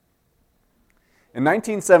In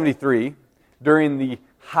 1973, during the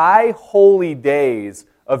high holy days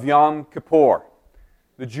of Yom Kippur,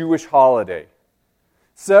 the Jewish holiday,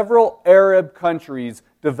 several Arab countries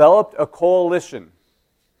developed a coalition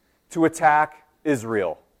to attack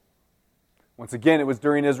Israel. Once again, it was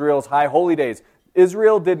during Israel's high holy days.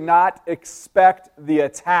 Israel did not expect the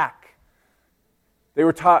attack. They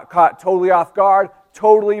were caught totally off guard,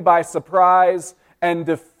 totally by surprise, and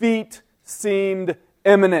defeat seemed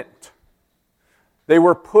imminent. They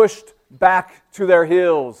were pushed back to their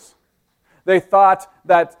heels. They thought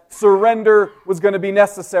that surrender was going to be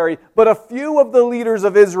necessary. But a few of the leaders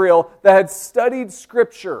of Israel that had studied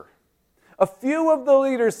Scripture, a few of the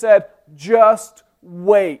leaders said, just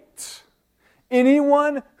wait.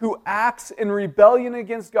 Anyone who acts in rebellion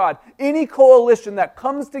against God, any coalition that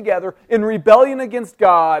comes together in rebellion against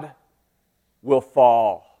God, will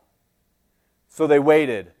fall. So they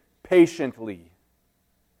waited patiently.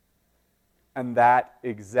 And that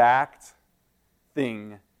exact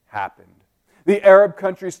thing happened. The Arab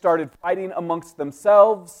countries started fighting amongst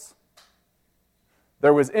themselves.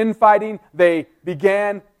 There was infighting. They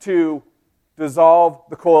began to dissolve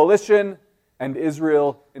the coalition, and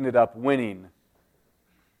Israel ended up winning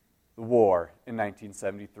the war in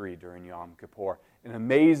 1973 during Yom Kippur. An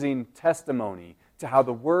amazing testimony to how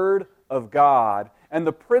the Word of God and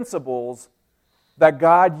the principles that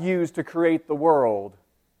God used to create the world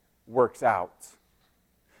works out.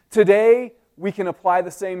 Today, we can apply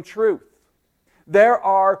the same truth. There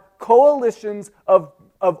are coalitions of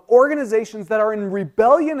organizations that are in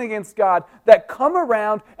rebellion against God that come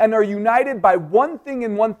around and are united by one thing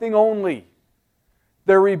and one thing only.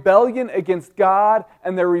 Their rebellion against God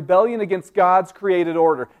and their rebellion against God's created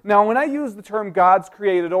order. Now, when I use the term God's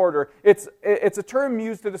created order, it's a term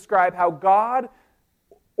used to describe how God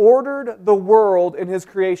ordered the world in His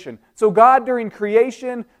creation. So God, during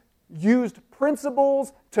creation, used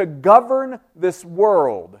principles to govern this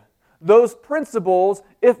world. Those principles,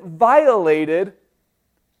 if violated,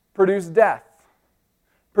 produce death,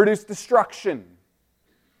 produce destruction.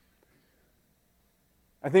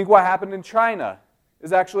 I think what happened in China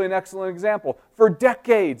is actually an excellent example. For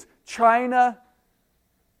decades, China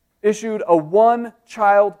issued a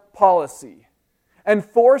one-child policy, and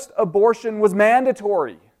forced abortion was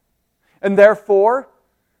mandatory. And therefore,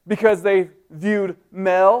 because they viewed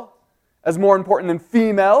male as more important than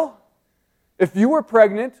female, if you were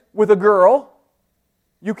pregnant with a girl,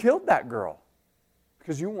 you killed that girl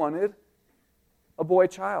because you wanted a boy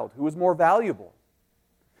child who was more valuable.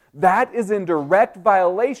 That is in direct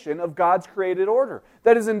violation of God's created order.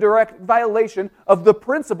 That is in direct violation of the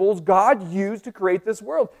principles God used to create this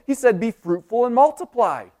world. He said, be fruitful and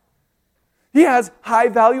multiply. He has high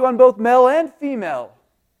value on both male and female.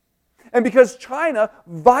 And because China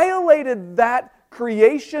violated that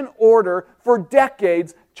creation order for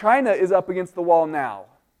decades, China is up against the wall now.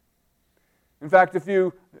 In fact, if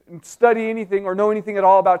you study anything or know anything at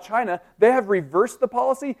all about China, they have reversed the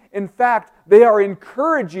policy. In fact, they are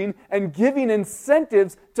encouraging and giving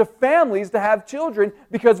incentives to families to have children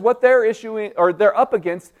because what they're issuing or they're up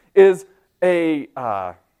against is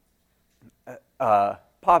not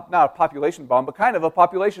a population bomb, but kind of a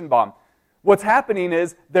population bomb. What's happening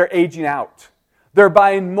is they're aging out. They're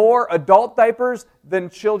buying more adult diapers than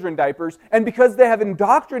children diapers. And because they have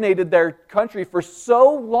indoctrinated their country for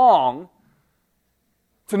so long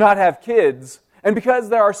to not have kids, and because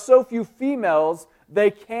there are so few females,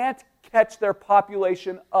 they can't catch their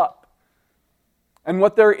population up. And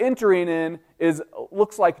what they're entering in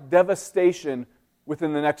looks like devastation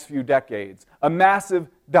within the next few decades. A massive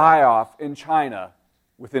die-off in China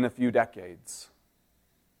within a few decades.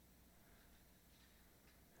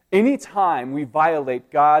 Anytime we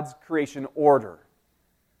violate God's creation order,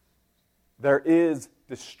 there is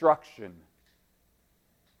destruction.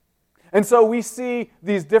 And so we see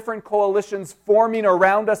these different coalitions forming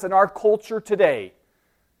around us in our culture today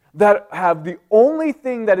that have the only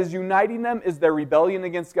thing that is uniting them is their rebellion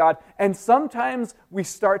against God. And sometimes we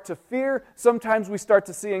start to fear, sometimes we start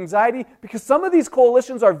to see anxiety because some of these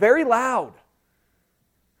coalitions are very loud.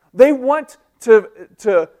 They want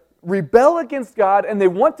to rebel against God, and they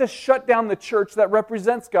want to shut down the church that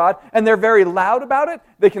represents God, and they're very loud about it.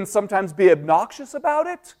 They can sometimes be obnoxious about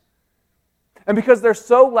it. And because they're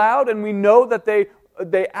so loud and we know that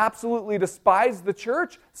they absolutely despise the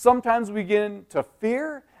church, sometimes we begin to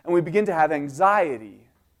fear and we begin to have anxiety.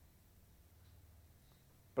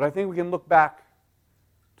 But I think we can look back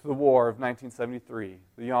to the war of 1973,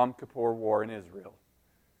 the Yom Kippur War in Israel,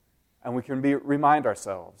 and we can remind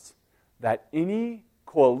ourselves that any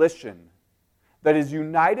coalition that is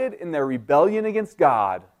united in their rebellion against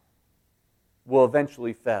God will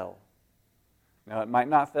eventually fail. Now, it might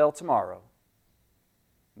not fail tomorrow.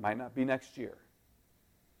 It might not be next year.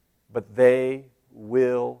 But they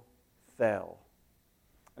will fail.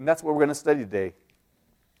 And that's what we're going to study today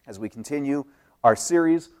as we continue our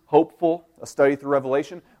series, Hopeful, a study through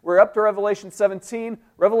Revelation. We're up to Revelation 17.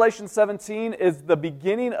 Revelation 17 is the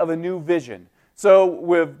beginning of a new vision. So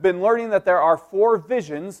we've been learning that there are 4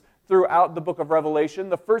 visions throughout the book of Revelation.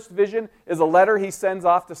 The first vision is a letter he sends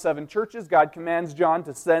off to 7 churches. God commands John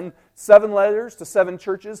to send 7 letters to 7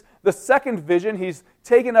 churches. The second vision, he's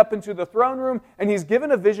taken up into the throne room, and he's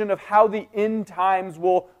given a vision of how the end times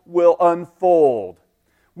will unfold.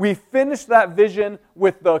 We finished that vision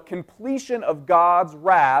with the completion of God's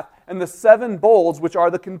wrath and the 7 bowls, which are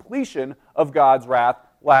the completion of God's wrath,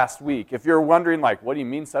 last week. If you're wondering, what do you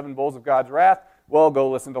mean 7 bowls of God's wrath? Well, go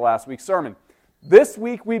listen to last week's sermon. This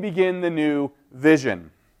week we begin the new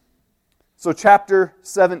vision. So chapter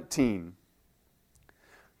 17.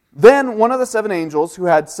 Then one of the 7 angels who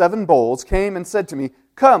had 7 bowls came and said to me,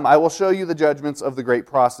 "Come, I will show you the judgments of the great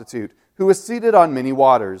prostitute, who is seated on many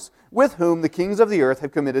waters, with whom the kings of the earth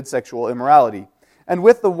have committed sexual immorality, and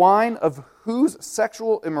with the wine of whose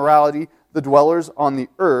sexual immorality the dwellers on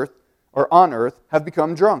earth have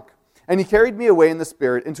become drunk." And he carried me away in the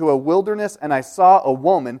Spirit into a wilderness, and I saw a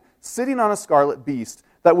woman sitting on a scarlet beast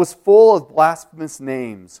that was full of blasphemous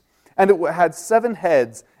names, and it had 7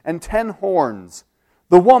 heads and 10 horns.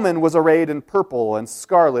 The woman was arrayed in purple and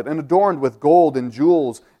scarlet, and adorned with gold and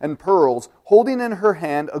jewels and pearls, holding in her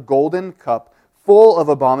hand a golden cup full of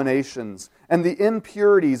abominations, and the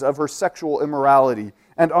impurities of her sexual immorality.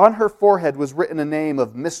 And on her forehead was written a name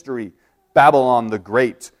of mystery, Babylon the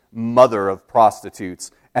Great, mother of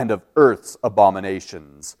prostitutes, and of earth's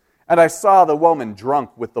abominations. And I saw the woman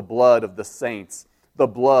drunk with the blood of the saints, the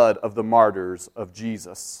blood of the martyrs of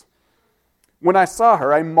Jesus. When I saw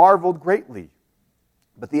her, I marveled greatly.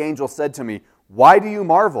 But the angel said to me, "Why do you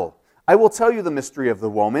marvel? I will tell you the mystery of the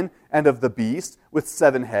woman and of the beast with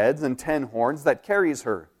 7 heads and 10 horns that carries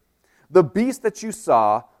her. The beast that you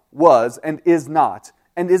saw was and is not,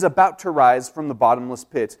 and is about to rise from the bottomless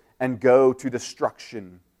pit and go to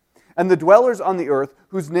destruction. And the dwellers on the earth,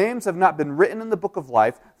 whose names have not been written in the book of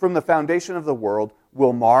life from the foundation of the world,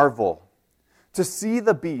 will marvel to see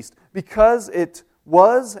the beast, because it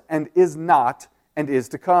was and is not and is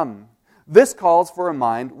to come. This calls for a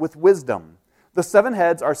mind with wisdom. The 7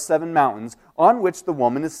 heads are 7 mountains on which the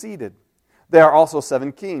woman is seated. There are also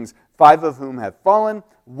 7 kings, 5 of whom have fallen.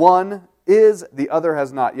 1 is, the other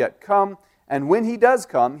has not yet come. And when he does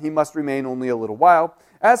come, he must remain only a little while.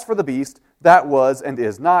 As for the beast, that was and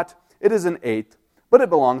is not, it is an 8th, but it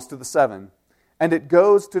belongs to the 7, and it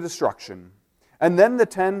goes to destruction. And then the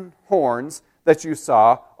 10 horns that you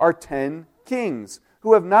saw are 10 kings,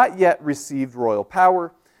 who have not yet received royal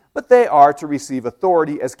power, but they are to receive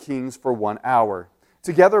authority as kings for 1 hour,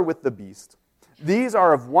 together with the beast. These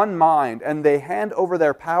are of one mind, and they hand over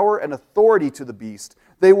their power and authority to the beast.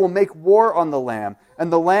 They will make war on the Lamb,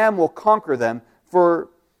 and the Lamb will conquer them, for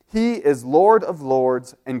he is Lord of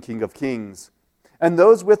lords and King of kings. And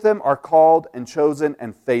those with him are called and chosen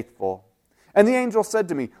and faithful. And the angel said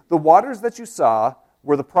to me, "The waters that you saw,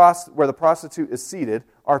 where the prostitute is seated,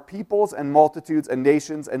 are peoples and multitudes and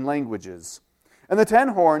nations and languages. And the 10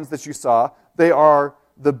 horns that you saw, they and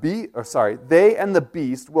the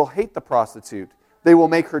beast will hate the prostitute. They will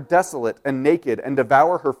make her desolate and naked and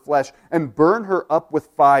devour her flesh and burn her up with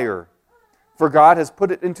fire. For God has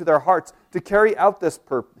put it into their hearts to carry out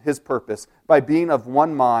his purpose by being of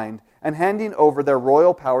one mind and handing over their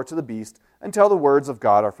royal power to the beast until the words of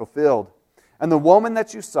God are fulfilled. And the woman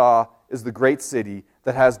that you saw is the great city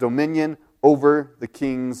that has dominion over the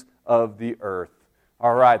kings of the earth."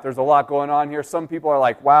 All right, there's a lot going on here. Some people are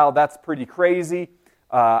like, wow, that's pretty crazy.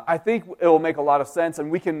 I think it will make a lot of sense,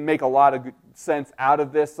 and we can make a lot of sense out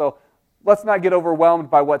of this. So let's not get overwhelmed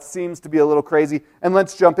by what seems to be a little crazy, and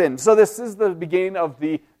let's jump in. So this is the beginning of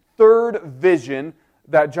the 3rd vision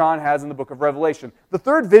that John has in the book of Revelation. The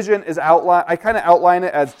 3rd vision is I kind of outline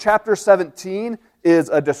it as chapter 17 is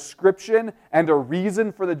a description and a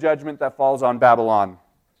reason for the judgment that falls on Babylon.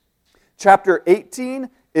 Chapter 18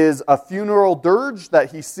 is a funeral dirge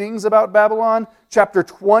that he sings about Babylon. Chapter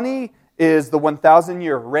 20 is the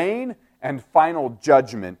 1,000-year reign and final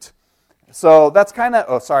judgment. So that's kind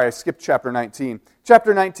of, I skipped chapter 19.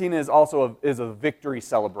 Chapter 19 is also a victory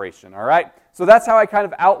celebration, all right? So that's how I kind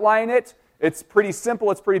of outline it. It's pretty simple,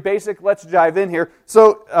 it's pretty basic. Let's dive in here.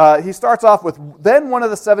 So he starts off with, then one of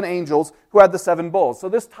the 7 angels who had the 7 bowls. So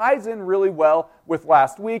this ties in really well with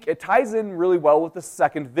last week. It ties in really well with the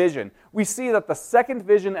 2nd vision. We see that the 2nd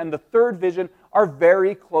vision and the 3rd vision are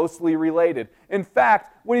very closely related. In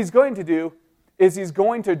fact, what he's going to do is he's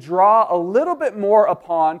going to draw a little bit more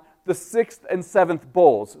upon the sixth and seventh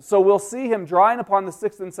bowls. So we'll see him drawing upon the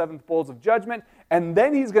sixth and seventh bowls of judgment, and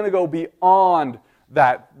then he's going to go beyond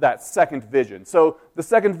that second vision. So the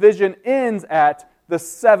second vision ends at the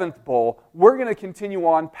seventh bowl. We're going to continue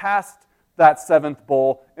on past that seventh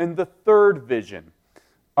bowl in the third vision.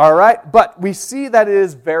 All right? But we see that it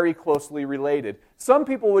is very closely related. Some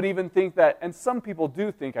people would even think that, and some people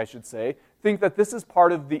do think, I should say, think that this is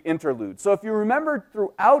part of the interlude. So if you remember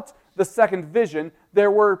throughout the second vision, there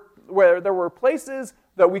were places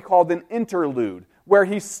that we called an interlude, where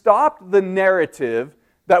he stopped the narrative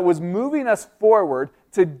that was moving us forward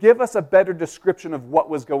to give us a better description of what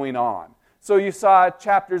was going on. So you saw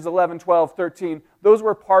chapters 11, 12, 13. Those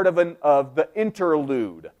were part of the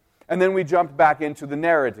interlude. And then we jumped back into the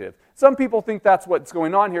narrative. Some people think that's what's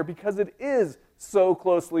going on here because it is so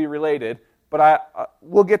closely related. But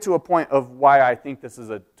we'll get to a point of why I think this is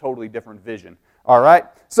a totally different vision. All right?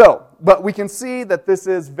 So, but we can see that this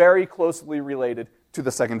is very closely related to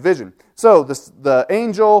the second vision. So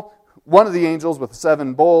one of the angels with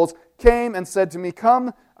 7 bowls, came and said to me,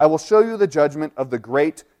 "Come, I will show you the judgment of the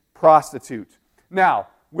great prostitute." Now,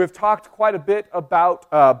 we've talked quite a bit about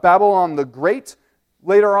Babylon the Great.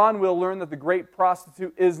 Later on, we'll learn that the great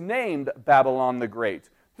prostitute is named Babylon the Great.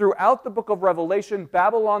 Throughout the book of Revelation,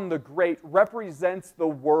 Babylon the Great represents the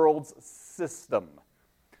world's system.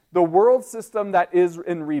 The world system that is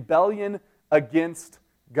in rebellion against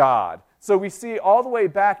God. So we see all the way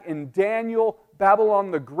back in Daniel, Babylon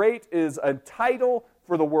the Great is a title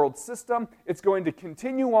for the world system. It's going to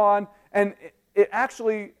continue on, and it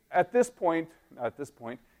actually,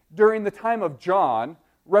 during the time of John,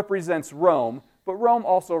 represents Rome, but Rome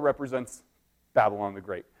also represents Babylon the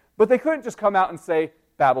Great. But they couldn't just come out and say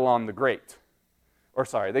Babylon the Great.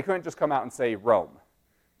 They couldn't just come out and say Rome.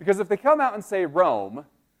 Because if they come out and say Rome,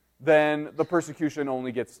 then the persecution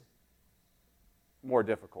only gets more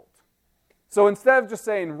difficult. So instead of just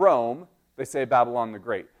saying Rome, they say Babylon the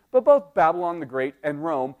Great. But both Babylon the Great and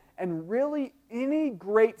Rome, and really any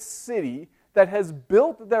great city that has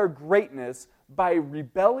built their greatness by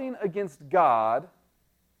rebelling against God,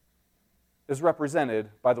 is represented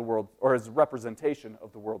by the world, or is a representation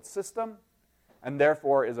of the world system, and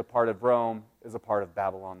therefore is a part of Rome, is a part of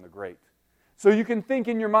Babylon the Great. So you can think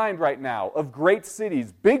in your mind right now of great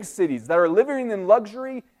cities, big cities that are living in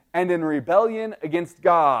luxury and in rebellion against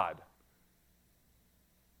God.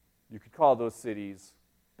 You could call those cities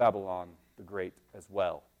Babylon the Great as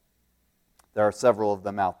well. There are several of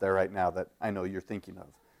them out there right now that I know you're thinking of.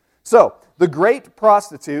 So, the great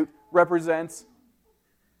prostitute represents...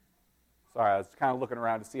 Sorry, I was kind of looking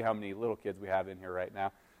around to see how many little kids we have in here right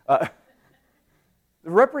now. It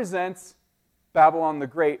represents Babylon the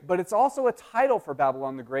Great, but it's also a title for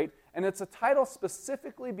Babylon the Great, and it's a title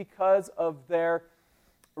specifically because of their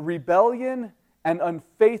rebellion and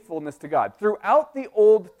unfaithfulness to God. Throughout the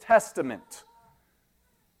Old Testament,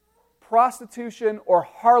 prostitution or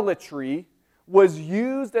harlotry was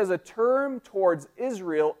used as a term towards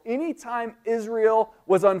Israel anytime Israel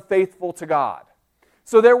was unfaithful to God.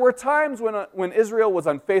 So there were times when Israel was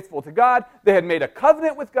unfaithful to God. They had made a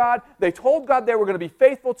covenant with God. They told God they were going to be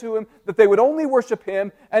faithful to Him, that they would only worship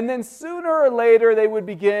Him, and then sooner or later they would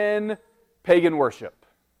begin pagan worship.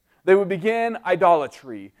 They would begin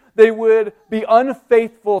idolatry. They would be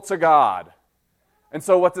unfaithful to God. And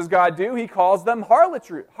so what does God do? He calls them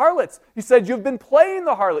harlots. He said, you've been playing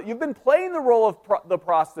the harlot. You've been playing the role of the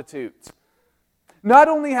prostitute. Not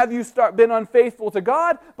only have you been unfaithful to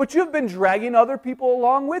God, but you've been dragging other people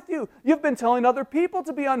along with you. You've been telling other people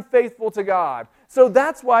to be unfaithful to God. So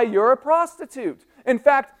that's why you're a prostitute. In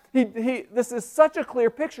fact, this is such a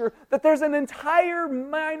clear picture that there's an entire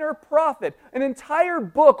minor prophet, an entire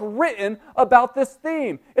book written about this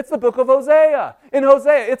theme. It's the book of Hosea. In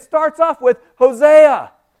Hosea, it starts off with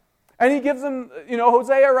Hosea. And he gives him,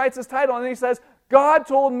 Hosea writes his title, and he says, God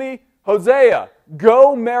told me, Hosea,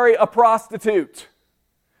 go marry a prostitute.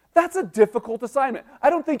 That's a difficult assignment. I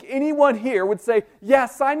don't think anyone here would say, yeah,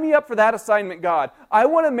 sign me up for that assignment, God. I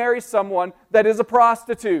want to marry someone that is a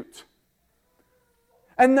prostitute.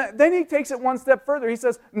 And then he takes it one step further. He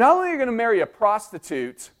says, not only are you going to marry a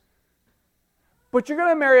prostitute, but you're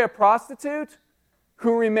going to marry a prostitute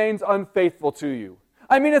who remains unfaithful to you.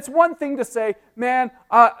 I mean, it's one thing to say, man,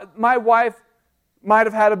 my wife might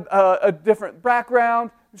have had a different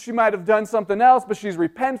background. She might have done something else, but she's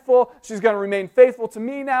repentful. She's going to remain faithful to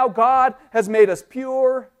me now. God has made us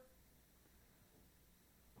pure.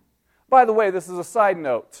 By the way, this is a side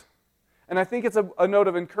note. And I think it's a note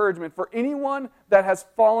of encouragement for anyone that has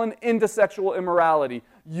fallen into sexual immorality.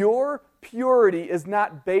 Your purity is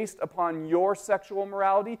not based upon your sexual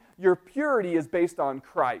morality. Your purity is based on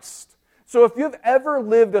Christ. So if you've ever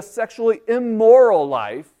lived a sexually immoral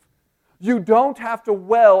life, you don't have to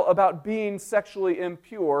wail about being sexually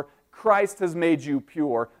impure. Christ has made you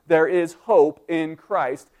pure. There is hope in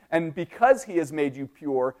Christ. And because He has made you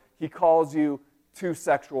pure, He calls you to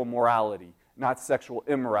sexual morality, not sexual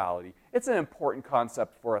immorality. It's an important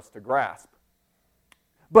concept for us to grasp.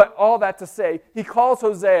 But all that to say, He calls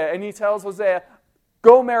Hosea and He tells Hosea,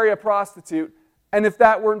 go marry a prostitute. And if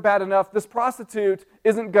that weren't bad enough, this prostitute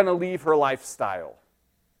isn't going to leave her lifestyle.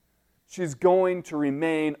 She's going to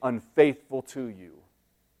remain unfaithful to you.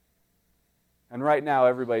 And right now,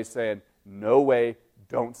 everybody's saying, no way,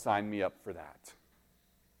 don't sign me up for that.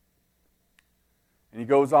 And he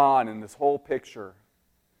goes on in this whole picture.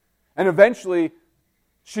 And eventually,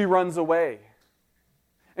 she runs away.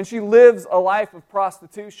 And she lives a life of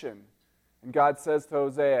prostitution. And God says to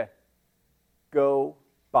Hosea, go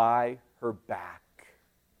buy her back.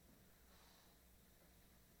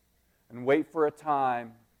 And wait for a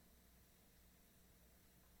time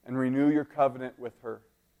and renew your covenant with her.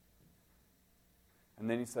 And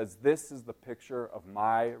then he says, this is the picture of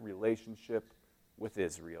my relationship with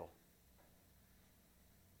Israel.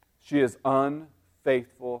 She is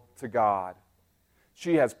unfaithful to God.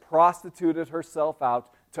 She has prostituted herself out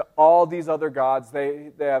to all these other gods.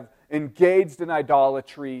 They have engaged in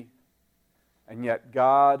idolatry. And yet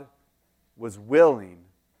God was willing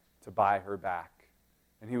to buy her back.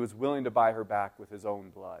 And He was willing to buy her back with His own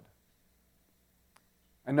blood.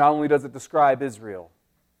 And not only does it describe Israel,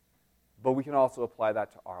 but we can also apply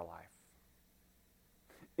that to our life.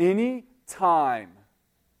 Any time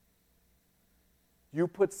you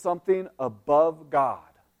put something above God,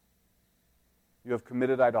 you have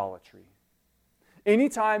committed idolatry.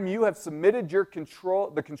 Anytime you have submitted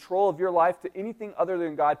the control of your life to anything other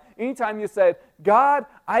than God, anytime you said, God,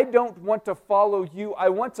 I don't want to follow you, I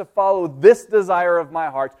want to follow this desire of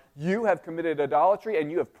my heart, you have committed idolatry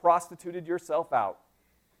and you have prostituted yourself out.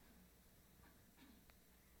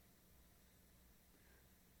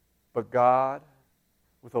 But God,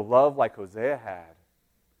 with a love like Hosea had,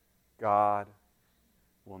 God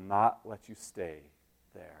will not let you stay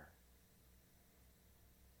there.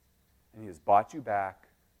 And He has bought you back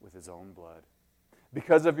with His own blood.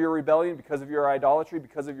 Because of your rebellion, because of your idolatry,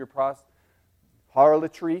 because of your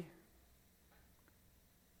harlotry,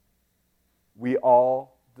 we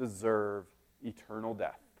all deserve eternal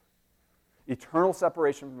death. Eternal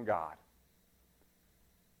separation from God.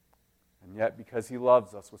 And yet, because He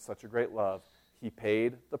loves us with such a great love, He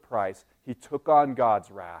paid the price. He took on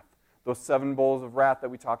God's wrath. Those 7 bowls of wrath that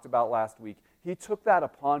we talked about last week, He took that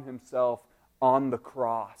upon Himself on the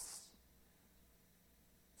cross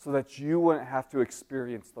so that you wouldn't have to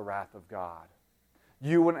experience the wrath of God.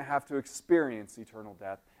 You wouldn't have to experience eternal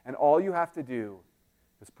death. And all you have to do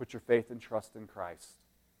is put your faith and trust in Christ.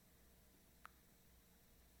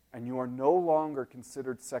 And you are no longer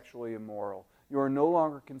considered sexually immoral. You are no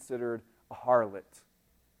longer considered a harlot.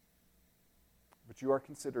 But you are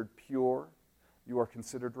considered pure. You are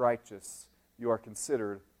considered righteous. You are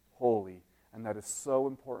considered holy. And that is so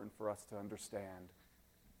important for us to understand.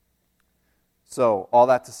 So, all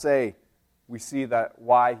that to say, we see that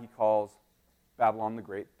why he calls Babylon the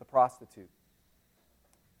Great the prostitute.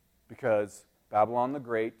 Because Babylon the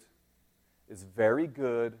Great is very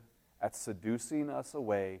good at seducing us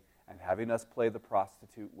away and having us play the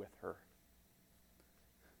prostitute with her.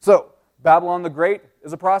 So, Babylon the Great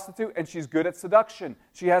is a prostitute, and she's good at seduction.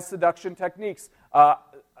 She has seduction techniques.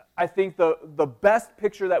 I think the best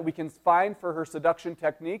picture that we can find for her seduction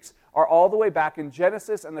techniques are all the way back in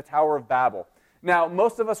Genesis and the Tower of Babel. Now,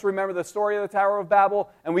 most of us remember the story of the Tower of Babel,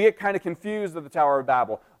 and we get kind of confused with the Tower of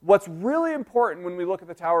Babel. What's really important when we look at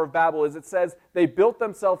the Tower of Babel is it says they built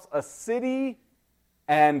themselves a city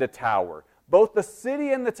and a tower. Both the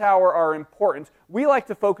city and the tower are important. We like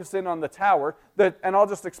to focus in on the tower, and I'll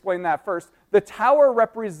just explain that first. The tower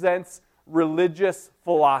represents religious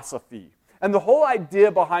philosophy. And the whole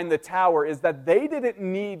idea behind the tower is that they didn't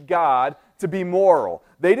need God to be moral.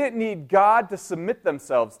 They didn't need God to submit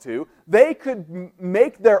themselves to. They could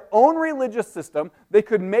make their own religious system. They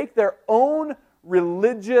could make their own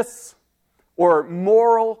religious or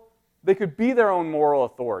moral. They could be their own moral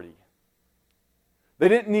authority. They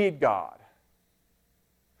didn't need God.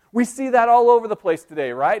 We see that all over the place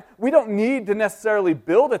today, right? We don't need to necessarily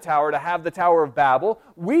build a tower to have the Tower of Babel.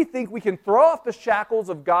 We think we can throw off the shackles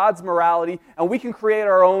of God's morality and we can create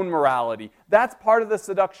our own morality. That's part of the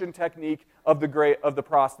seduction technique of the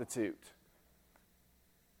prostitute.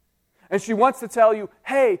 And she wants to tell you,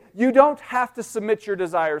 hey, you don't have to submit your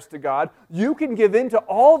desires to God. You can give in to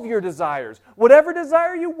all of your desires. Whatever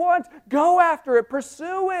desire you want, go after it,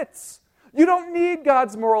 pursue it. You don't need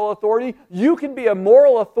God's moral authority. You can be a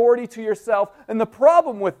moral authority to yourself. And the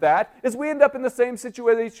problem with that is we end up in the same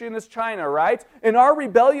situation as China, right? In our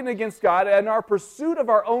rebellion against God and our pursuit of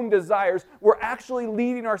our own desires, we're actually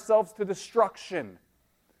leading ourselves to destruction.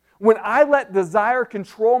 When I let desire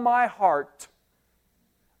control my heart,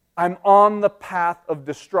 I'm on the path of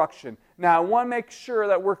destruction. Now, I want to make sure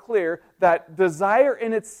that we're clear that desire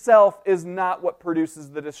in itself is not what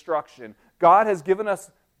produces the destruction. God has given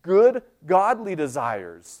us good, godly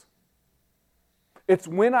desires. It's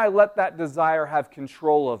when I let that desire have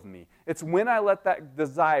control of me. It's when I let that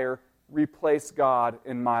desire replace God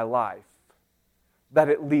in my life that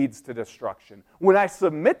it leads to destruction. When I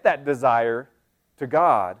submit that desire to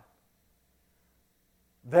God,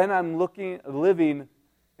 then I'm living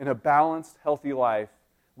in a balanced, healthy life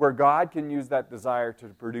where God can use that desire to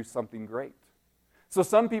produce something great. So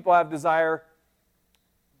some people have desire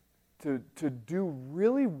to do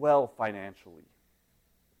really well financially.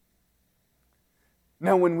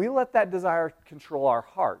 Now, when we let that desire control our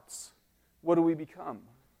hearts, what do we become?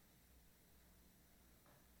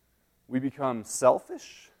 We become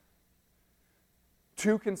selfish,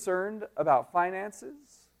 too concerned about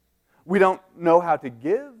finances. We don't know how to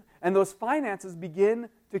give, and those finances begin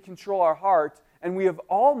to control our heart. And we have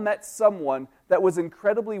all met someone that was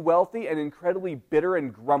incredibly wealthy and incredibly bitter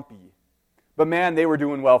and grumpy. But man, they were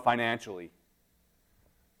doing well financially.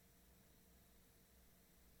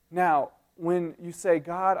 Now, when you say,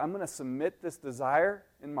 God, I'm going to submit this desire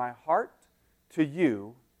in my heart to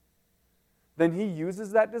you, then He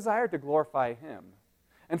uses that desire to glorify Him.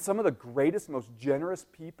 And some of the greatest, most generous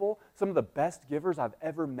people, some of the best givers I've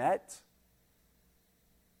ever met,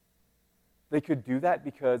 they could do that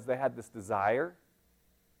because they had this desire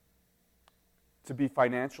to be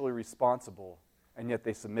financially responsible, and yet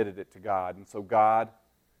they submitted it to God. And so God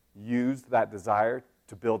used that desire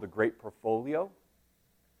to build a great portfolio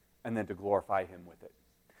and then to glorify Him with it.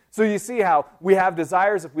 So you see how we have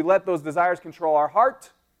desires. If we let those desires control our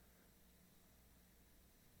heart,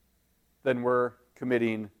 then we're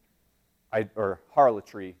committing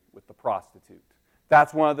harlotry with the prostitute.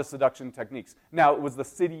 That's one of the seduction techniques. Now, it was the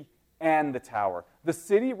city and the tower. The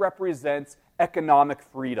city represents economic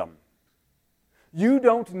freedom. You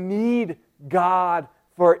don't need God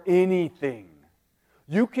for anything.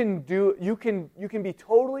 You can be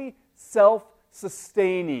totally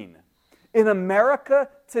self-sustaining. In America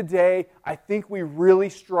today, I think we really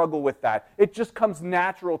struggle with that. It just comes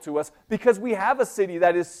natural to us because we have a city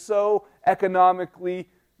that is so economically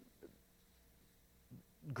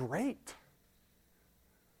great.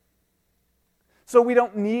 So we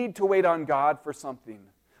don't need to wait on God for something.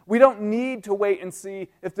 We don't need to wait and see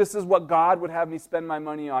if this is what God would have me spend my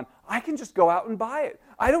money on. I can just go out and buy it.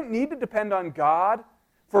 I don't need to depend on God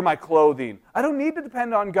for my clothing. I don't need to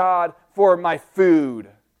depend on God for my food.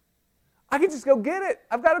 I can just go get it.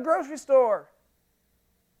 I've got a grocery store.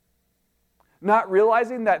 Not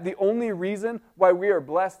realizing that the only reason why we are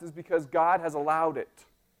blessed is because God has allowed it.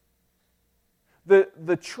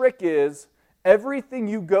 The trick is, everything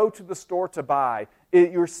you go to the store to buy,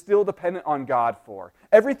 you're still dependent on God for.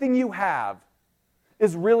 Everything you have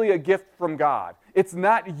is really a gift from God. It's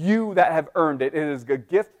not you that have earned it. It is a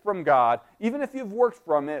gift from God. Even if you've worked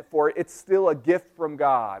for it, it's still a gift from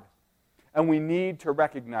God. And we need to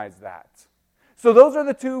recognize that. So those are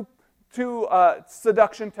the two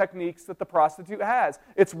seduction techniques that the prostitute has.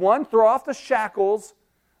 It's one, throw off the shackles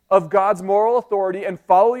of God's moral authority and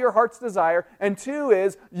follow your heart's desire. And two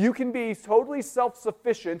is, you can be totally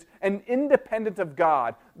self-sufficient and independent of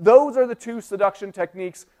God. Those are the two seduction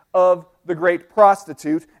techniques of the great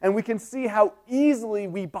prostitute, and we can see how easily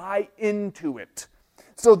we buy into it.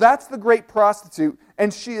 So that's the great prostitute,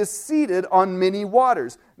 and she is seated on many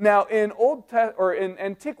waters. Now, in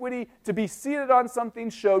antiquity, to be seated on something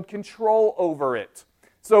showed control over it.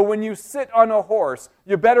 So when you sit on a horse,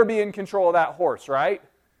 you better be in control of that horse, right?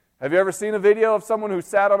 Have you ever seen a video of someone who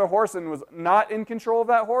sat on a horse and was not in control of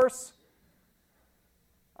that horse?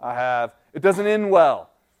 I have. It doesn't end well.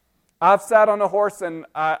 I've sat on a horse and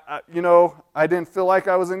I didn't feel like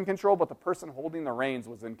I was in control, but the person holding the reins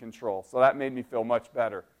was in control. So that made me feel much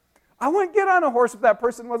better. I wouldn't get on a horse if that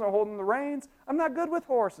person wasn't holding the reins. I'm not good with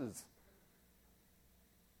horses.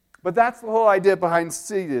 But that's the whole idea behind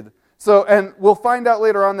seated. So, and we'll find out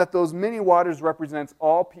later on that those many waters represents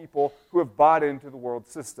all people who have bought into the world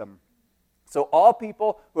system. So all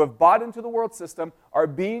people who have bought into the world system are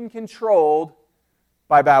being controlled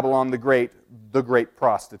by Babylon the great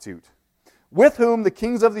prostitute. with whom the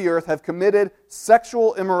kings of the earth have committed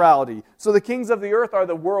sexual immorality. So the kings of the earth are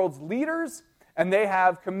the world's leaders, and they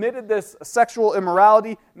have committed this sexual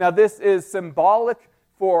immorality. Now this is symbolic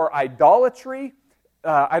for idolatry.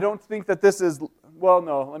 I don't think that this is, well,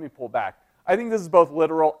 no, let me pull back. I think this is both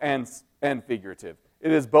literal and figurative.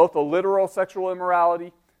 It is both a literal sexual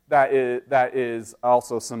immorality that is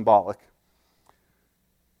also symbolic.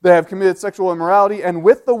 They have committed sexual immorality, and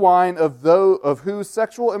with the wine of whose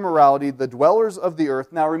sexual immorality the dwellers of the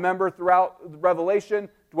earth. Now remember, throughout Revelation,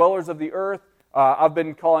 dwellers of the earth, I've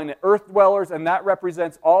been calling it earth dwellers, and that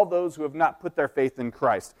represents all those who have not put their faith in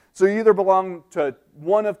Christ. So you either belong to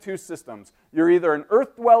one of two systems. You're either an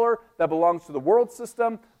earth dweller that belongs to the world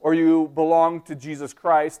system, or you belong to Jesus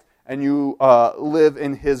Christ, and you live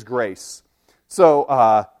in His grace.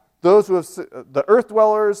 So those who have, the earth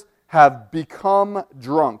dwellers have become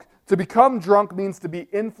drunk. To become drunk means to be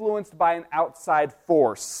influenced by an outside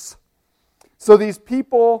force. So these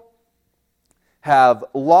people have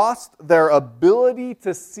lost their ability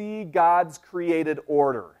to see God's created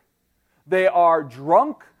order. They are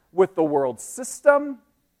drunk with the world system.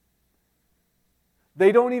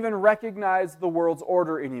 They don't even recognize the world's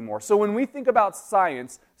order anymore. So when we think about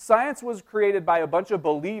science, science was created by a bunch of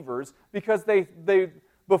believers because they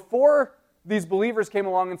before these believers came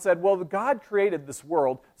along and said, well, God created this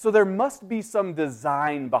world, so there must be some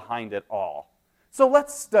design behind it all. So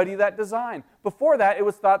let's study that design. Before that, it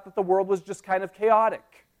was thought that the world was just kind of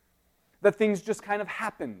chaotic, that things just kind of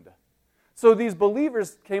happened. So these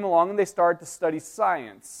believers came along and they started to study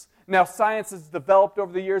science. Now, science has developed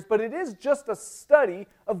over the years, but it is just a study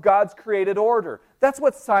of God's created order. That's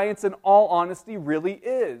what science, in all honesty, really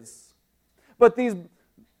is. But these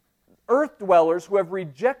earth dwellers who have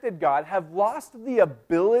rejected God have lost the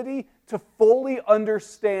ability to fully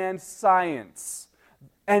understand science.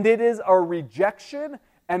 And it is a rejection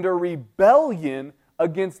and a rebellion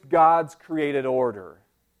against God's created order.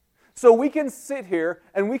 So we can sit here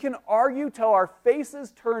and we can argue till our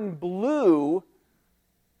faces turn blue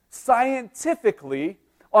scientifically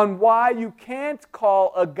on why you can't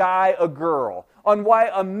call a guy a girl, on why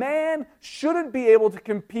a man shouldn't be able to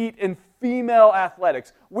compete in female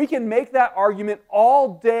athletics. We can make that argument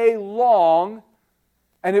all day long,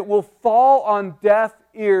 and it will fall on deaf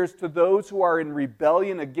ears to those who are in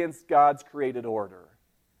rebellion against God's created order.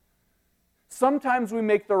 Sometimes we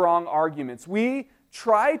make the wrong arguments. We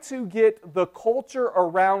try to get the culture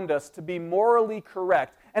around us to be morally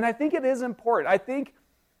correct, and I think it is important.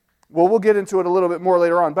 We'll get into it a little bit more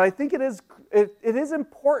later on, but I think it is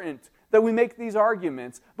important that we make these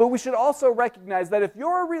arguments, but we should also recognize that if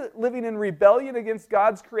you're living in rebellion against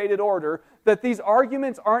God's created order, that these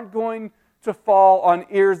arguments aren't going to fall on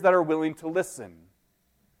ears that are willing to listen.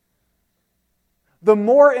 The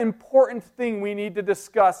more important thing we need to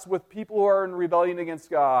discuss with people who are in rebellion against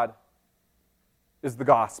God is the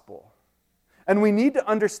gospel. And we need to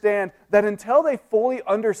understand that until they fully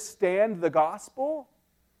understand the gospel,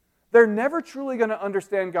 they're never truly going to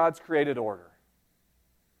understand God's created order.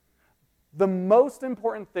 The most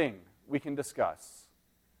important thing we can discuss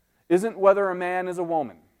isn't whether a man is a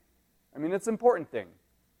woman. I mean, it's an important thing.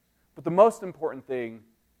 But the most important thing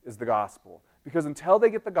is the gospel. Because until they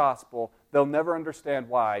get the gospel, they'll never understand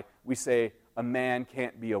why we say a man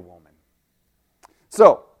can't be a woman.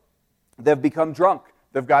 So, they've become drunk.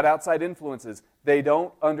 They've got outside influences. They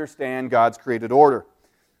don't understand God's created order.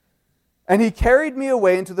 And he carried me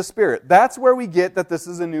away into the Spirit. That's where we get that this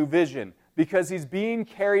is a new vision, because he's being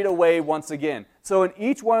carried away once again. So in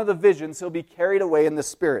each one of the visions, he'll be carried away in the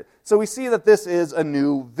Spirit. So we see that this is a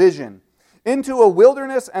new vision. Into a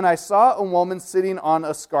wilderness, and I saw a woman sitting on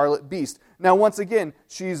a scarlet beast. Now, once again,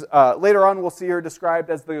 she's later on we'll see her described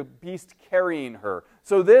as the beast carrying her.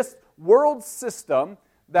 So this world system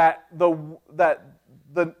that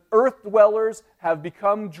the earth dwellers have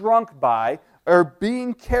become drunk by are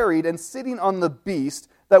being carried and sitting on the beast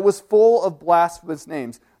that was full of blasphemous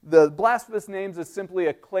names. The blasphemous names is simply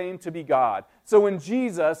a claim to be God. So when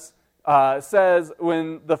Jesus says,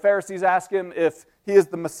 when the Pharisees ask him if he is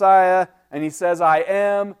the Messiah, and he says, I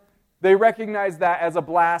am, they recognize that as a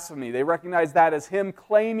blasphemy. They recognize that as him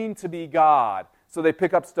claiming to be God. So they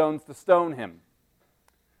pick up stones to stone him.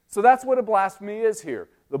 So that's what a blasphemy is here.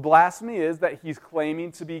 The blasphemy is that he's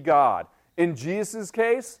claiming to be God. In Jesus'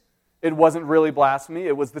 case, it wasn't really blasphemy,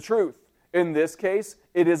 it was the truth. In this case,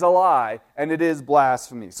 it is a lie, and it is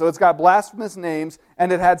blasphemy. So it's got blasphemous names,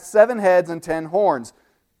 and it had 7 heads and 10 horns.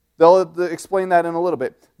 They'll explain that in a little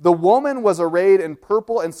bit. The woman was arrayed in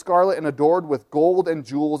purple and scarlet and adorned with gold and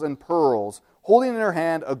jewels and pearls, holding in her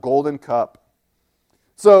hand a golden cup.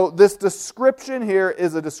 So this description here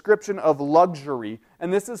is a description of luxury,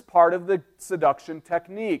 and this is part of the seduction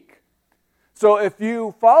technique. So if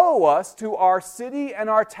you follow us to our city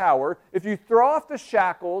and our tower, if you throw off the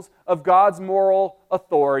shackles of God's moral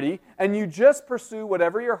authority and you just pursue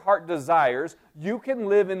whatever your heart desires, you can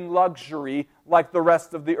live in luxury like the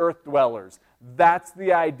rest of the earth dwellers. That's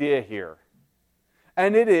the idea here.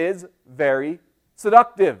 And it is very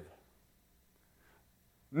seductive.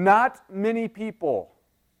 Not many people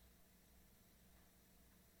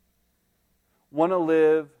want to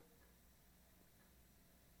live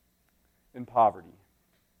in poverty.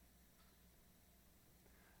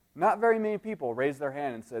 Not very many people raised their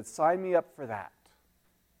hand and said, sign me up for that.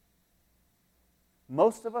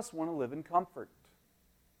 Most of us want to live in comfort.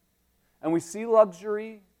 And we see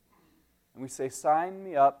luxury, and we say, sign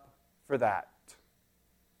me up for that.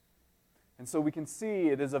 And so we can see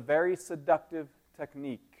it is a very seductive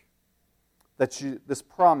technique, this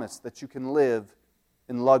promise that you can live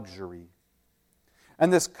in luxury.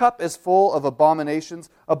 And this cup is full of abominations.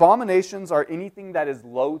 Abominations are anything that is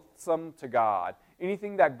loathsome to God,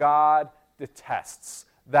 anything that God detests.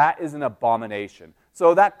 That is an abomination.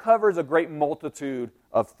 So that covers a great multitude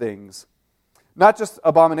of things. Not just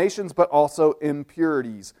abominations, but also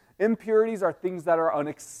impurities. Impurities are things that are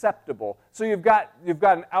unacceptable. So you've got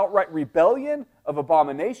an outright rebellion of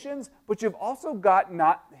abominations, but you've also got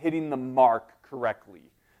not hitting the mark correctly.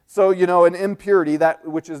 So, an impurity, that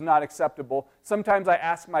which is not acceptable. Sometimes I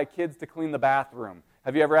ask my kids to clean the bathroom.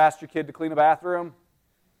 Have you ever asked your kid to clean the bathroom?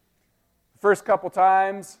 The first couple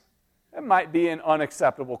times, it might be an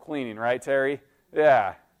unacceptable cleaning, right, Terry?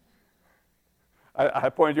 Yeah. I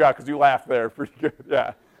pointed you out because you laughed there. Pretty good,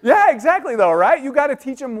 yeah. Yeah, exactly, though, right? You got to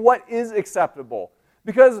teach them what is acceptable.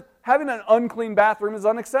 Because having an unclean bathroom is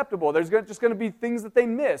unacceptable. There's just going to be things that they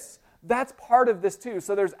miss. That's part of this too.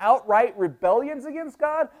 So there's outright rebellions against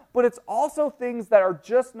God, but it's also things that are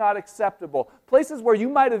just not acceptable. Places where you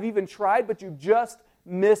might have even tried, but you just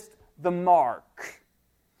missed the mark.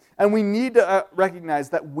 And we need to recognize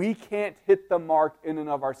that we can't hit the mark in and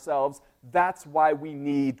of ourselves. That's why we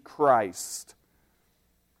need Christ.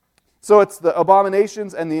 So it's the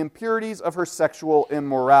abominations and the impurities of her sexual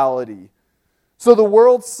immorality. So the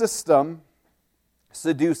world system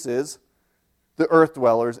seduces the earth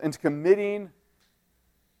dwellers into committing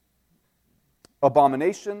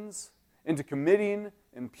abominations, into committing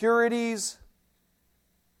impurities.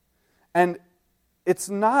 And it's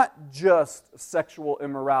not just sexual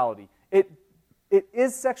immorality. It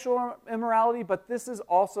is sexual immorality, but this is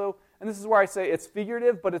also, and this is where I say it's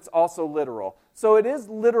figurative, but it's also literal. So it is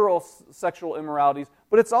literal sexual immoralities,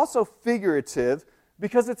 but it's also figurative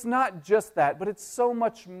because it's not just that, but it's so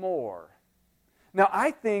much more. Now,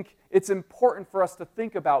 I think it's important for us to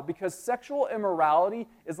think about because sexual immorality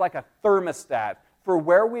is like a thermostat for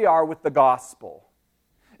where we are with the gospel.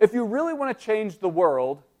 If you really want to change the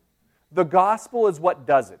world, the gospel is what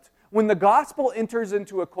does it. When the gospel enters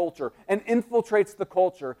into a culture and infiltrates the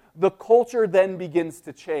culture then begins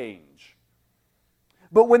to change.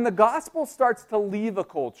 But when the gospel starts to leave a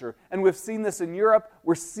culture, and we've seen this in Europe,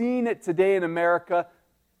 we're seeing it today in America,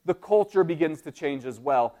 the culture begins to change as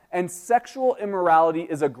well. And sexual immorality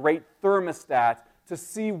is a great thermostat to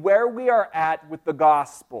see where we are at with the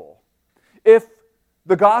gospel. If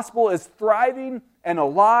the gospel is thriving and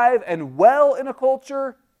alive and well in a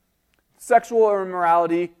culture, sexual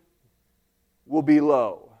immorality will be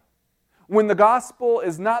low. When the gospel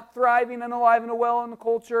is not thriving and alive and well in the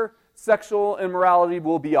culture, sexual immorality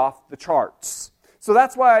will be off the charts. So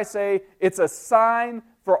that's why I say it's a sign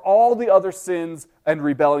for all the other sins and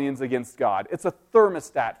rebellions against God. It's a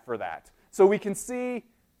thermostat for that. So we can see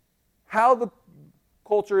how the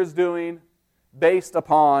culture is doing based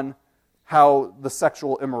upon how the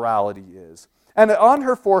sexual immorality is. And on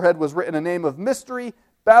her forehead was written a name of mystery,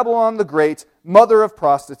 Babylon the Great, mother of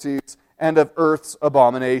prostitutes and of earth's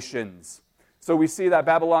abominations. So we see that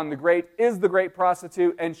Babylon the Great is the great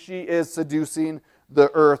prostitute, and she is seducing the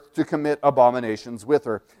earth to commit abominations with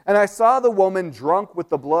her. And I saw the woman drunk with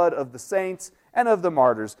the blood of the saints and of the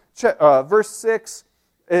martyrs. Verse 6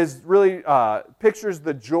 is really pictures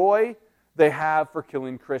the joy they have for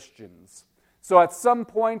killing Christians. So at some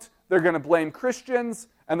point, they're going to blame Christians,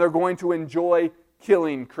 and they're going to enjoy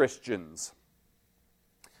killing Christians.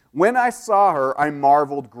 When I saw her, I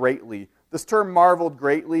marveled greatly. This term marveled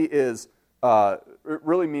greatly is it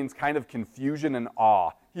really means kind of confusion and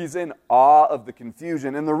awe. He's in awe of the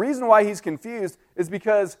confusion. And the reason why he's confused is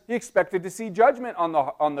because he expected to see judgment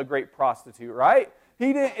on the great prostitute, right?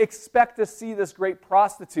 He didn't expect to see this great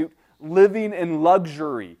prostitute living in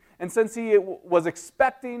luxury. And since he was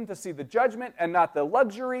expecting to see the judgment and not the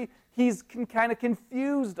luxury, he's kind of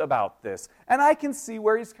confused about this. And I can see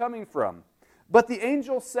where he's coming from. But the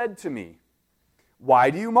angel said to me,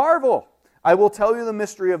 "Why do you marvel? I will tell you the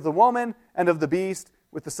mystery of the woman and of the beast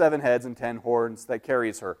with the 7 heads and 10 horns that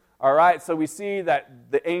carries her." All right, so we see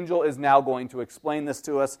that the angel is now going to explain this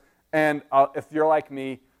to us. And if you're like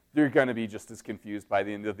me, you're going to be just as confused by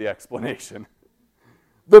the end of the explanation.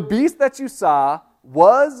 "The beast that you saw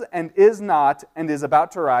was and is not and is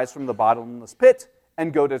about to rise from the bottomless pit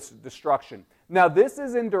and go to destruction." Now, this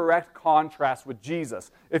is in direct contrast with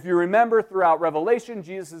Jesus. If you remember throughout Revelation,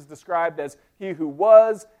 Jesus is described as he who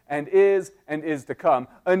was and is to come,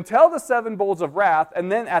 until the 7 bowls of wrath,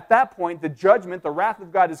 and then at that point, the judgment, the wrath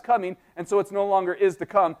of God is coming, and so it's no longer is to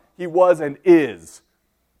come, he was and is.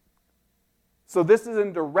 So this is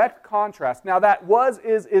in direct contrast. Now, that was,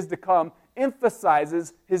 is to come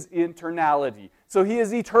emphasizes his internality. So he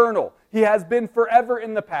is eternal. He has been forever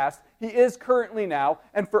in the past. He is currently now.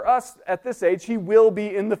 And for us at this age, he will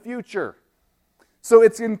be in the future. So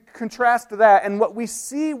it's in contrast to that. And what we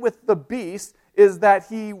see with the beast is that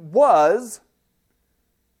he was,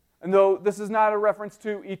 and though this is not a reference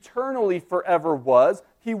to eternally forever was,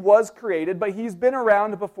 he was created, but he's been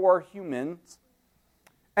around before humans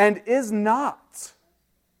and is not.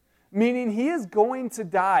 Meaning he is going to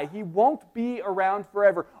die. He won't be around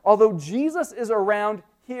forever. Although Jesus is around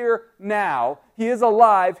here now, he is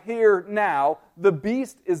alive here now, the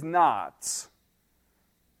beast is not.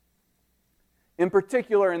 In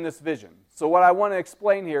particular in this vision. So what I want to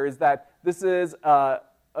explain here is that this is a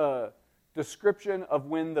description of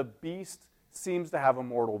when the beast seems to have a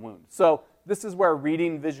mortal wound. So this is where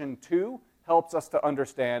reading vision 2 helps us to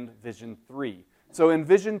understand vision 3. So in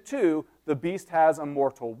vision 2, the beast has a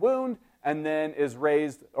mortal wound and then is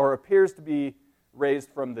raised or appears to be raised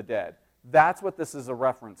from the dead. That's what this is a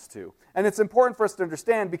reference to. And it's important for us to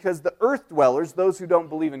understand because the earth dwellers, those who don't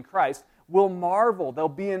believe in Christ, will marvel. They'll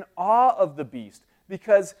be in awe of the beast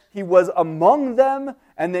because he was among them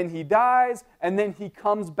and then he dies and then he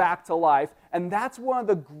comes back to life. And that's one of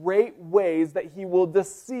the great ways that he will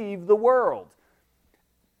deceive the world.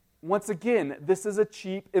 Once again, this is a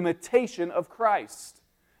cheap imitation of Christ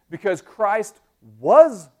because Christ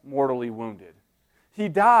was mortally wounded. He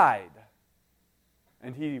died,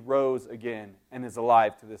 and he rose again and is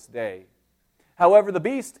alive to this day. However, the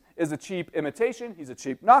beast is a cheap imitation. He's a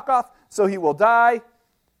cheap knockoff, so he will die,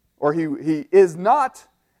 or he is not,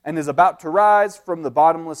 and is about to rise from the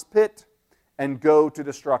bottomless pit and go to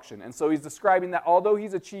destruction. And so he's describing that although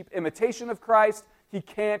he's a cheap imitation of Christ, he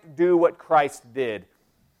can't do what Christ did.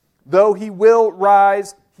 Though he will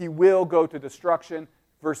rise, he will go to destruction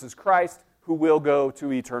versus Christ, who will go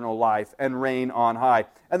to eternal life and reign on high.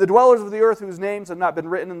 And the dwellers of the earth whose names have not been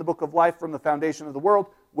written in the book of life from the foundation of the world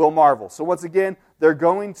will marvel. So once again, they're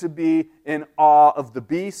going to be in awe of the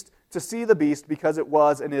beast, to see the beast because it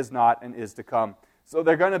was and is not and is to come. So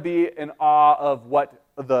they're going to be in awe of what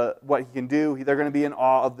he can do. They're going to be in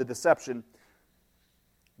awe of the deception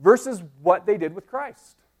versus what they did with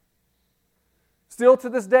Christ. Still to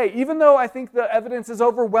this day, even though I think the evidence is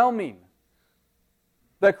overwhelming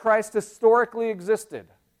that Christ historically existed,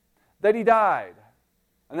 that he died,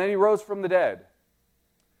 and then he rose from the dead.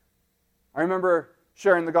 I remember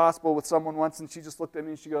sharing the gospel with someone once, and she just looked at me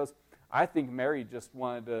and she goes, "I think Mary just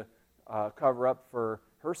wanted to cover up for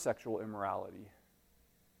her sexual immorality."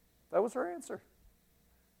 That was her answer.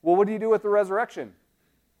 Well, what do you do with the resurrection?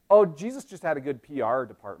 Oh, Jesus just had a good PR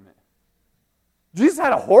department. Jesus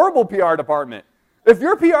had a horrible PR department. If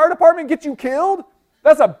your PR department gets you killed,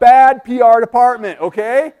 that's a bad PR department,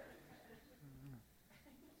 okay?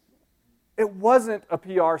 It wasn't a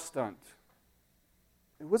PR stunt.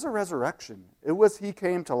 It was a resurrection. It was he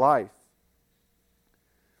came to life.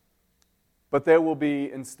 But they will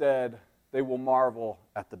marvel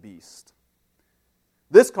at the beast.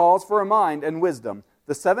 This calls for a mind and wisdom.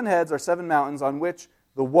 The 7 heads are 7 mountains on which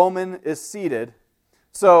the woman is seated.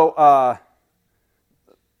 So,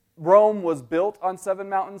 Rome was built on 7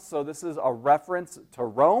 mountains, so this is a reference to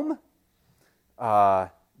Rome.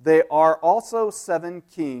 They are also 7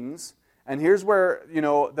 kings, and here's where,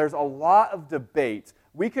 there's a lot of debate.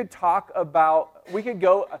 We could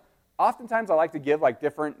go, oftentimes I like to give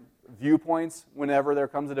different viewpoints whenever there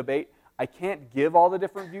comes a debate. I can't give all the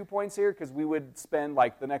different viewpoints here because we would spend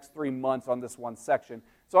the next 3 months on this one section.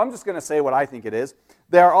 So I'm just going to say what I think it is.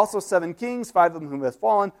 There are also 7 kings, 5 of them who have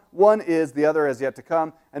fallen. One is, the other has yet to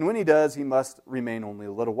come. And when he does, he must remain only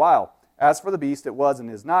a little while. As for the beast, it was and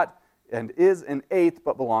is not, and is an 8th,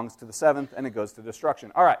 but belongs to the 7th, and it goes to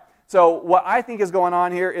destruction. All right, so what I think is going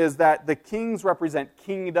on here is that the kings represent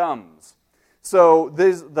kingdoms. So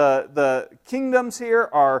the kingdoms here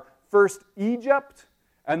are first Egypt,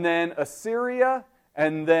 and then Assyria,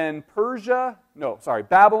 and then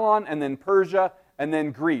Babylon, and then Persia, and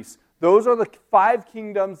then Greece. Those are the 5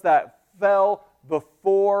 kingdoms that fell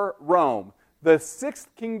before Rome. The 6th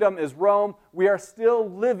kingdom is Rome. We are still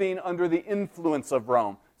living under the influence of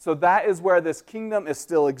Rome. So that is where this kingdom is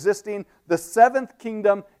still existing. The 7th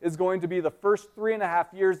kingdom is going to be the first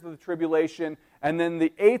 3.5 years of the tribulation, and then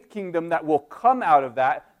the 8th kingdom that will come out of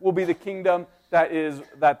that will be the kingdom that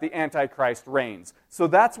the Antichrist reigns. So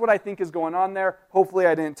that's what I think is going on there. Hopefully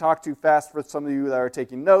I didn't talk too fast for some of you that are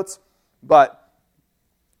taking notes, but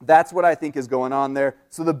that's what I think is going on there.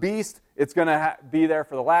 So the beast, it's going to be there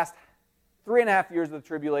for the last 3.5 years of the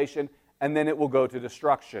tribulation, and then it will go to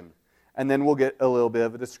destruction. And then we'll get a little bit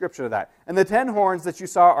of a description of that. And the 10 horns that you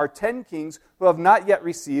saw are 10 kings who have not yet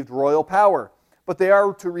received royal power, but they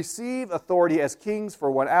are to receive authority as kings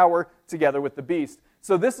for 1 hour together with the beast.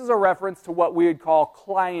 So this is a reference to what we would call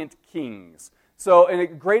client kings. So a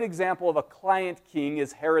great example of a client king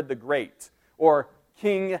is Herod the Great, or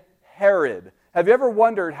King Herod. Have you ever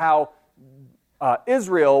wondered how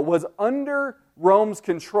Israel was under Rome's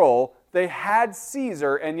control? They had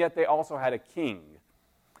Caesar, and yet they also had a king.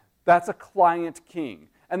 That's a client king.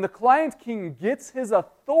 And the client king gets his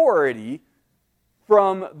authority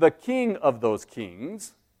from the king of those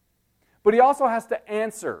kings, but he also has to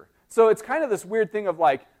answer. So it's kind of this weird thing of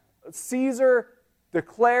like, Caesar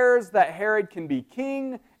declares that Herod can be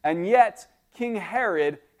king, and yet King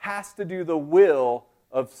Herod has to do the will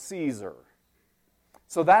of Caesar.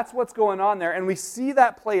 So that's what's going on there, and we see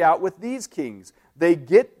that play out with these kings. They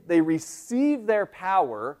receive their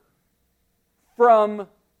power from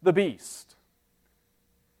the beast.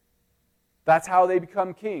 That's how they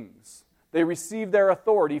become kings. They receive their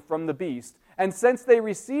authority from the beast. And since they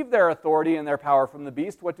receive their authority and their power from the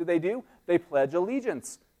beast, what do? They pledge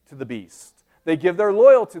allegiance to the beast. They give their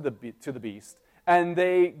loyalty to the beast. And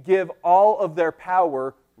they give all of their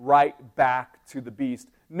power right back to the beast,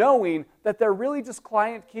 knowing that they're really just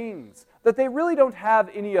client kings, that they really don't have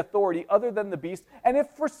any authority other than the beast, and if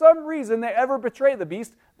for some reason they ever betray the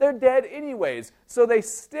beast, they're dead anyways. So they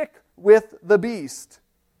stick with the beast.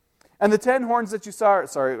 And the 10 horns that you saw,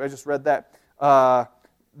 sorry, I just read that,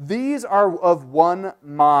 these are of one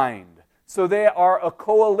mind. So they are a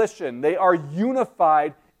coalition. They are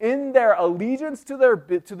unified in their allegiance to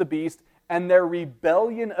the beast and their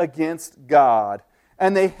rebellion against God.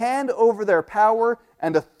 And they hand over their power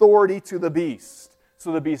and authority to the beast.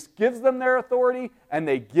 So the beast gives them their authority, and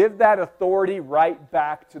they give that authority right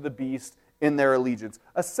back to the beast in their allegiance.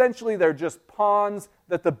 Essentially, they're just pawns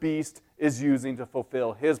that the beast is using to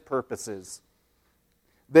fulfill his purposes.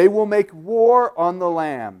 They will make war on the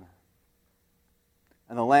Lamb,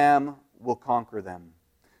 and the Lamb will conquer them.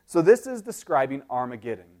 So this is describing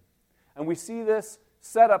Armageddon. And we see this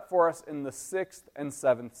set up for us in the 6th and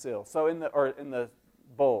 7th seal. So in the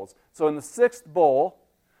bowls. So in the 6th bowl,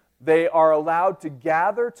 they are allowed to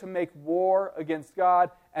gather to make war against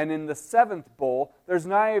God, and in the 7th bowl, there's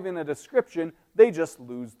not even a description, they just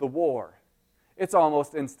lose the war. It's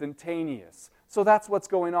almost instantaneous. So that's what's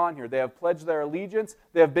going on here. They have pledged their allegiance,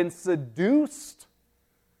 they have been seduced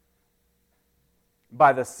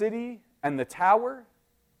by the city and the tower,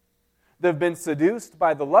 they've been seduced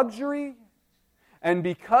by the luxury, and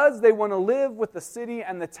because they want to live with the city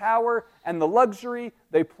and the tower and the luxury,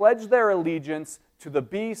 they pledge their allegiance to the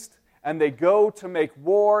beast, and they go to make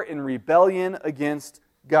war in rebellion against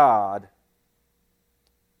God.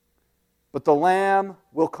 But the Lamb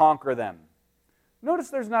will conquer them. Notice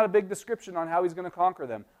there's not a big description on how he's going to conquer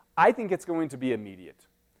them. I think it's going to be immediate.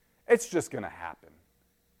 It's just going to happen.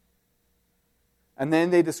 And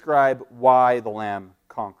then they describe why the Lamb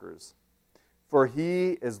conquers. For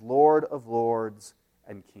he is Lord of lords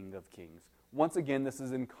and King of kings. Once again, this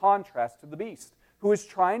is in contrast to the beast, who is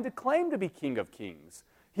trying to claim to be King of kings.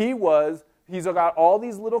 He's got all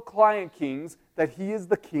these little client kings that he is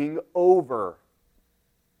the king over.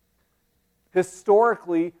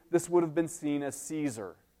 Historically, this would have been seen as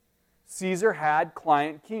Caesar. Caesar had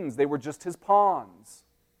client kings. They were just his pawns.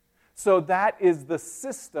 So that is the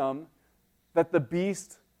system that the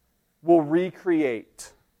beast will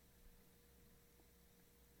recreate.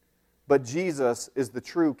 But Jesus is the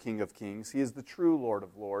true King of kings. He is the true Lord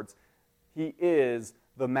of lords. He is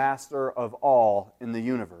the master of all in the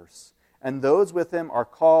universe. And those with him are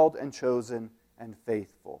called and chosen and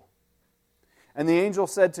faithful. And the angel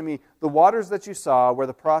said to me, the waters that you saw where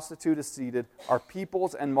the prostitute is seated are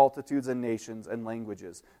peoples and multitudes and nations and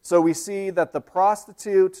languages. So we see that the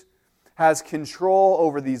prostitute has control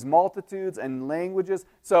over these multitudes and languages.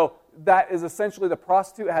 So that is essentially the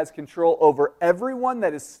prostitute has control over everyone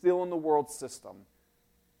that is still in the world system.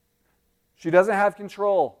 She doesn't have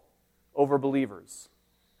control over believers.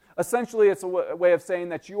 Essentially, it's a way of saying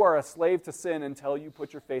that you are a slave to sin until you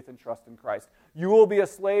put your faith and trust in Christ. You will be a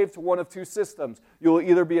slave to one of two systems. You will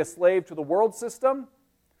either be a slave to the world system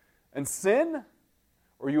and sin,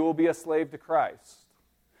 or you will be a slave to Christ.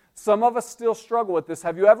 Some of us still struggle with this.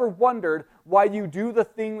 Have you ever wondered why you do the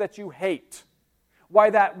thing that you hate? Why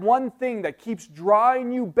that one thing that keeps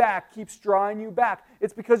drawing you back?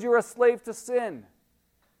 It's because you're a slave to sin.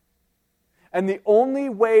 And the only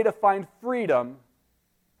way to find freedom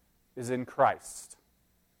is in Christ.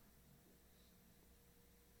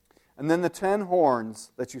 And then the 10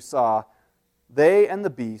 horns that you saw, they and the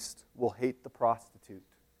beast will hate the prostitute.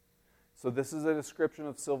 So this is a description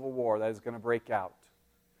of civil war that is going to break out.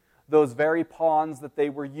 Those very pawns that they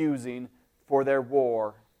were using for their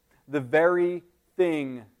war, the very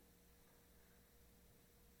thing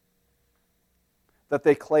that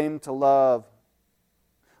they claimed to love,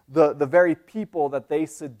 the very people that they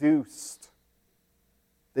seduced,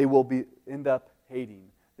 they will end up hating.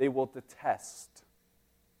 They will detest.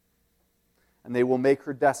 And they will make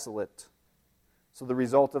her desolate. So the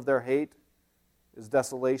result of their hate is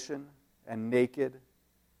desolation and naked.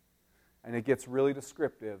 And it gets really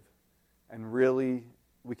descriptive. And really,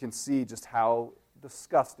 we can see just how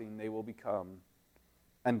disgusting they will become.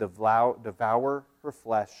 And devour her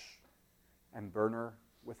flesh and burn her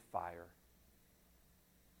with fire.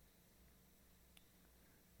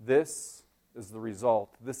 This is the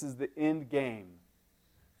result. This is the end game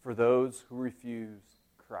for those who refuse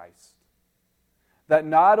Christ. That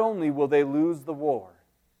not only will they lose the war,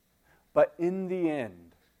 but in the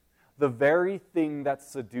end, the very thing that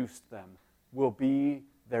seduced them will be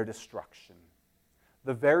their destruction.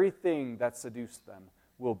 The very thing that seduced them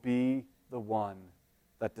will be the one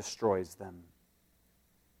that destroys them.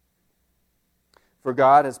 For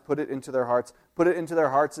God has put it into their hearts. Put it into their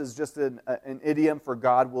hearts is just an idiom for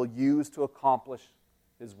God will use to accomplish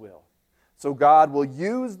His will. So God will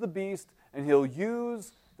use the beast and He'll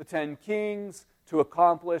use the 10 kings to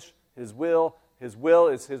accomplish His will. His will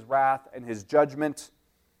is His wrath and His judgment.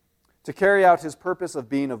 To carry out His purpose of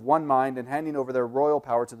being of one mind and handing over their royal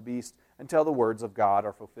power to the beast until the words of God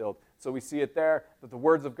are fulfilled. So we see it there, that the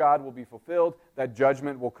words of God will be fulfilled, that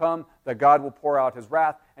judgment will come, that God will pour out His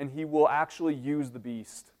wrath, and He will actually use the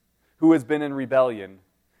beast who has been in rebellion.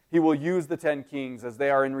 He will use the 10 kings as they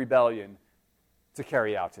are in rebellion to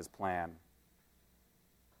carry out His plan.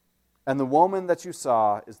 And the woman that you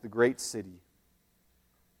saw is the great city.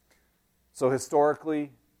 So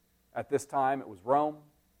historically, at this time, it was Rome,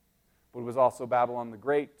 but it was also Babylon the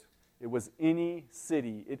Great. It was any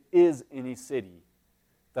city, it is any city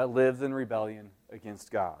that lives in rebellion against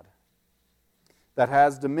God, that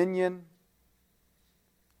has dominion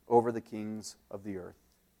over the kings of the earth.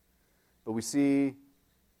 But we see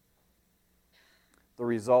the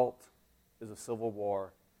result is a civil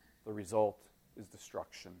war. The result is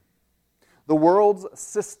destruction. The world's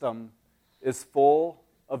system is full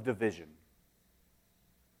of division.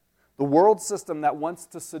 The world system that wants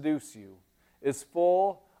to seduce you is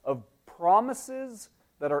full of promises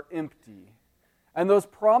that are empty. And those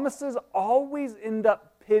promises always end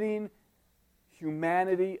up pitting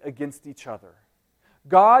humanity against each other.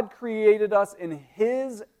 God created us in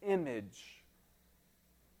His image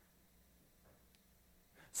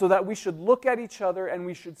so that we should look at each other and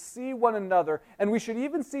we should see one another, and we should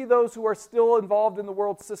even see those who are still involved in the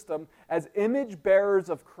world system as image bearers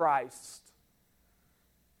of Christ,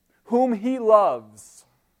 whom He loves.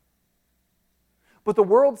 But the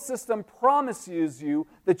world system promises you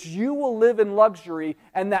that you will live in luxury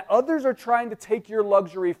and that others are trying to take your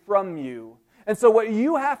luxury from you. And so what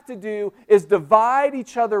you have to do is divide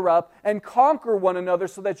each other up and conquer one another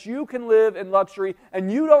so that you can live in luxury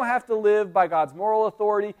and you don't have to live by God's moral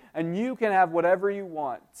authority and you can have whatever you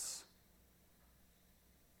want.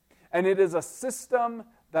 And it is a system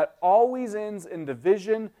that always ends in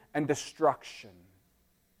division and destruction.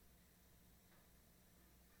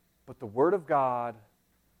 But the Word of God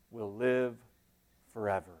will live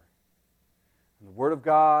forever. And the Word of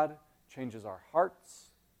God changes our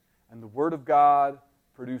hearts. And the Word of God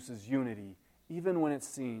produces unity, even when it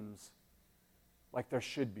seems like there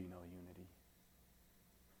should be no unity.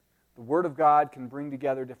 The Word of God can bring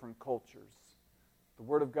together different cultures. The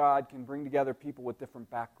Word of God can bring together people with different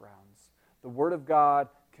backgrounds. The Word of God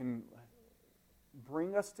can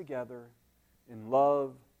bring us together in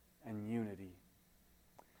love and unity.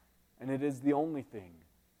 And it is the only thing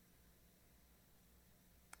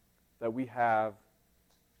that we have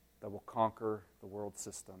that will conquer the world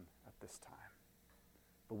system at this time.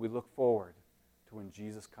 But we look forward to when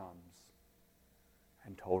Jesus comes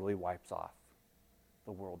and totally wipes off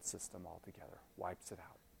the world system altogether, wipes it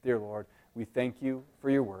out. Dear Lord, we thank you for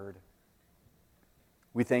your word.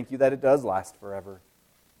 We thank you that it does last forever.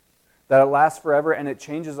 That it lasts forever and it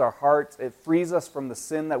changes our hearts. It frees us from the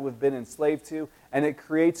sin that we've been enslaved to, and it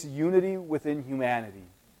creates unity within humanity.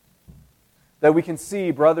 That we can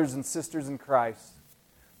see brothers and sisters in Christ,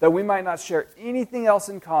 that we might not share anything else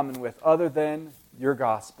in common with other than your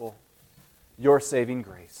gospel, your saving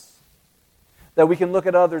grace. That we can look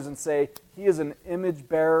at others and say, he is an image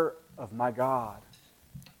bearer of my God.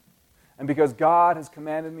 And because God has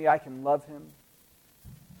commanded me, I can love him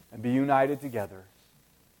and be united together.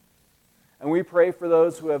 And we pray for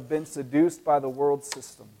those who have been seduced by the world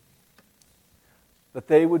system, that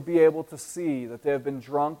they would be able to see that they have been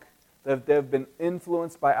drunk, that they have been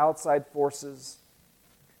influenced by outside forces.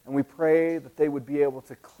 And we pray that they would be able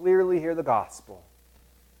to clearly hear the gospel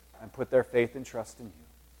and put their faith and trust in you.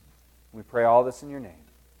 We pray all this in your name.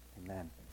 Amen.